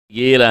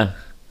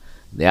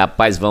Né,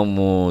 rapaz,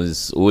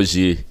 vamos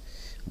hoje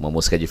uma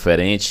música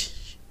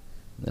diferente,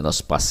 né,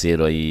 nosso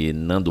parceiro aí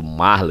Nando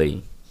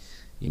Marley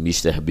e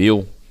Mister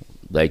Bill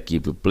da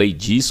equipe Play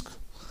Disco.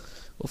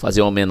 Vou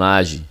fazer uma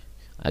homenagem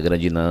a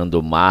grande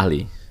Nando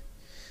Marley,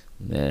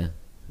 né,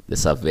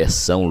 dessa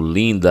versão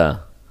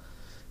linda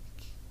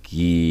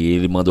que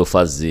ele mandou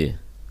fazer,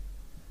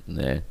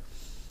 né,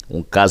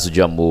 Um Caso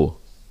de Amor,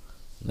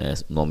 né,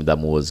 o nome da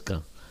música,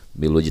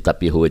 Melodia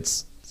Tapy,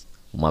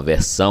 uma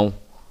versão,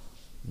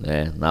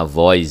 né, na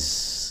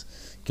voz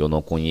que eu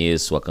não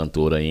conheço a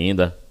cantora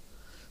ainda,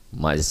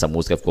 mas essa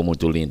música ficou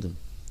muito linda,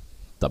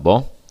 tá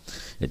bom?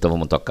 Então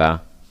vamos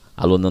tocar.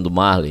 Alô Nando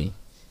Marley,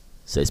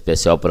 isso é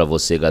especial pra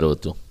você,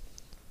 garoto.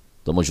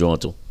 Tamo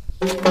junto.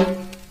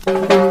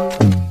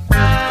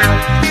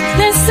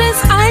 This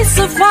is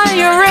Ice of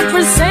Fire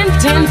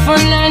representing for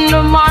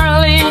Nando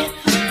Marley,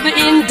 the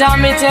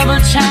indomitable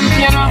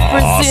champion of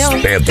Brazil.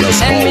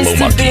 And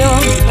Mister Bill,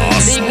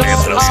 they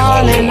go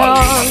on and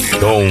on.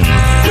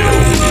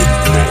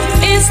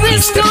 Is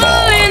this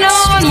going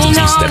on and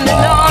on and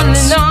on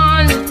and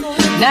on?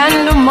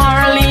 Nando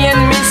Marley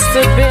and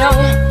Mister Bill,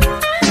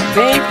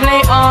 they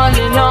play on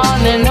and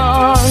on and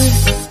on.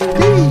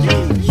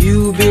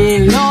 You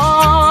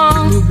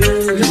belong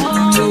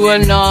to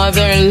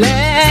another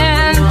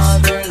land,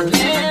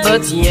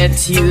 but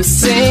yet you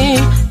say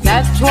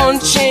that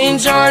won't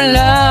change our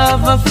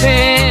love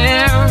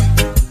affair.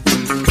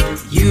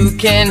 You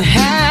can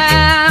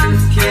have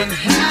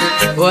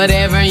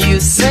whatever you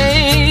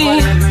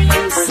say,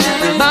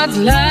 but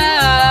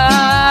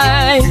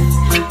life,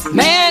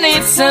 man,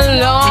 it's a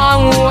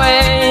long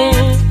way.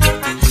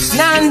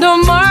 Nando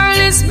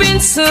Marley's been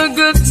so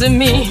good to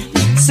me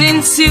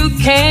since you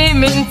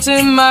came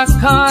into my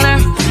corner.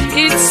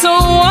 It's so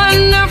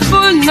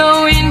wonderful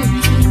knowing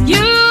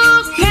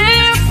you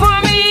care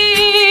for me,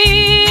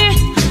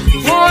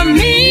 for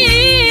me.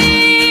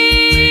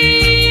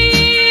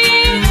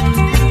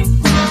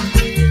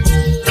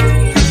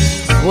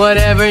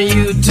 Whatever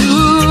you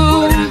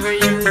do,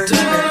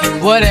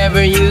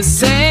 whatever you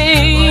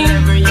say,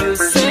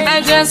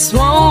 I just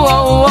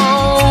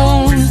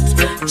won't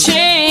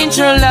change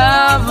your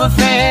love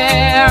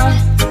affair.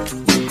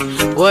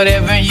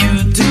 Whatever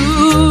you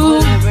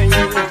do,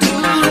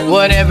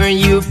 whatever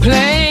you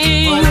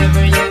play,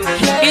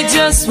 it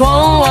just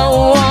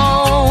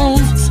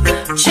won't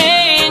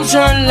change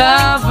your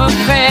love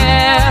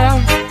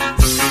affair.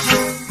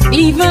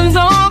 Even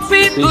though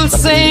people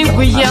say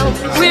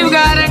we've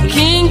got a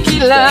kinky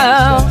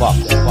love,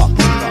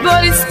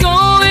 but it's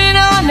going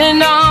on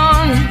and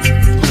on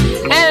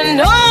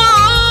and on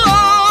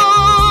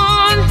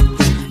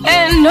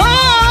and on.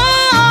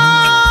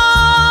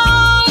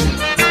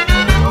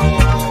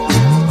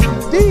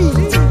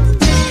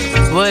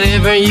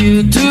 Whatever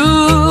you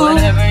do,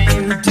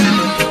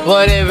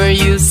 whatever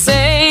you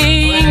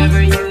say,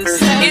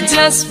 it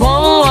just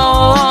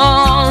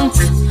won't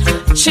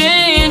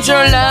change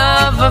your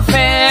love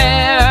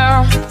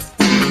affair.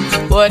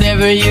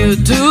 Whatever you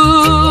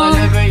do,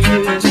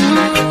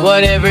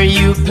 whatever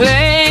you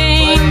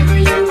play,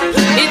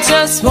 it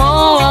just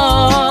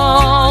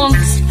won't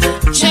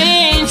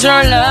change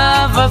your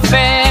love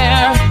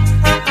affair.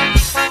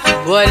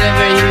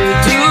 Whatever you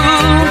do,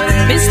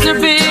 Mr.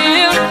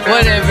 Bill,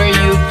 whatever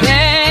you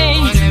play,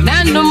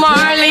 Nando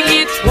Marley,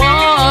 it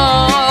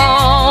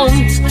won't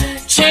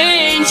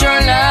change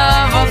your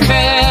love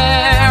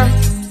affair.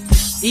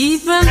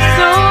 Even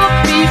though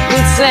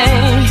people say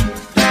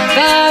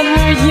that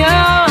we're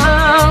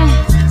young,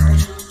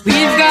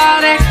 we've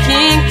got a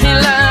kinky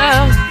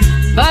love,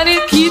 but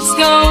it keeps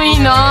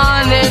going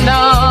on and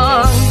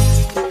on.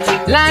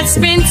 Life's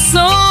been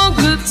so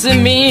good to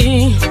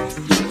me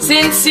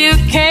since you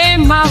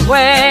came my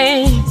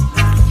way.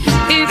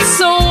 It's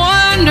so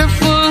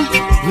wonderful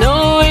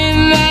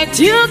knowing that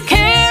you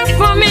care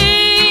for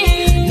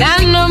me.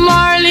 Nando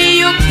Marley,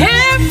 you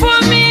care for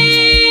me.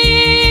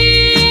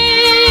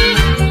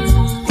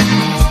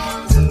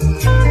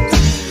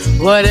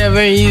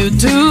 Whatever you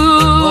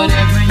do,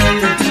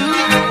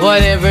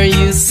 whatever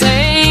you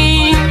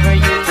say,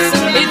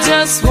 it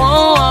just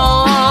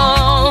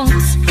won't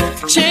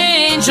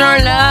change your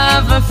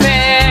love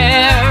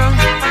affair.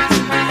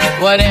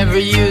 Whatever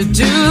you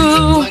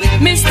do,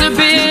 Mr.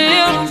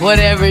 Bill,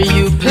 whatever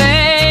you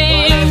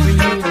play,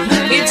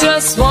 it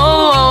just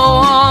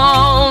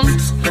won't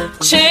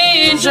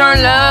change your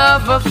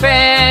love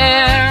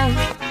affair.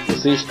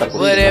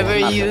 Whatever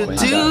you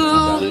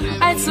do,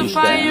 I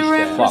fire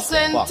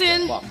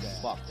representing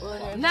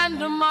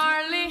Nando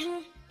Marley,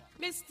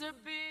 Mr.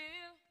 Bill.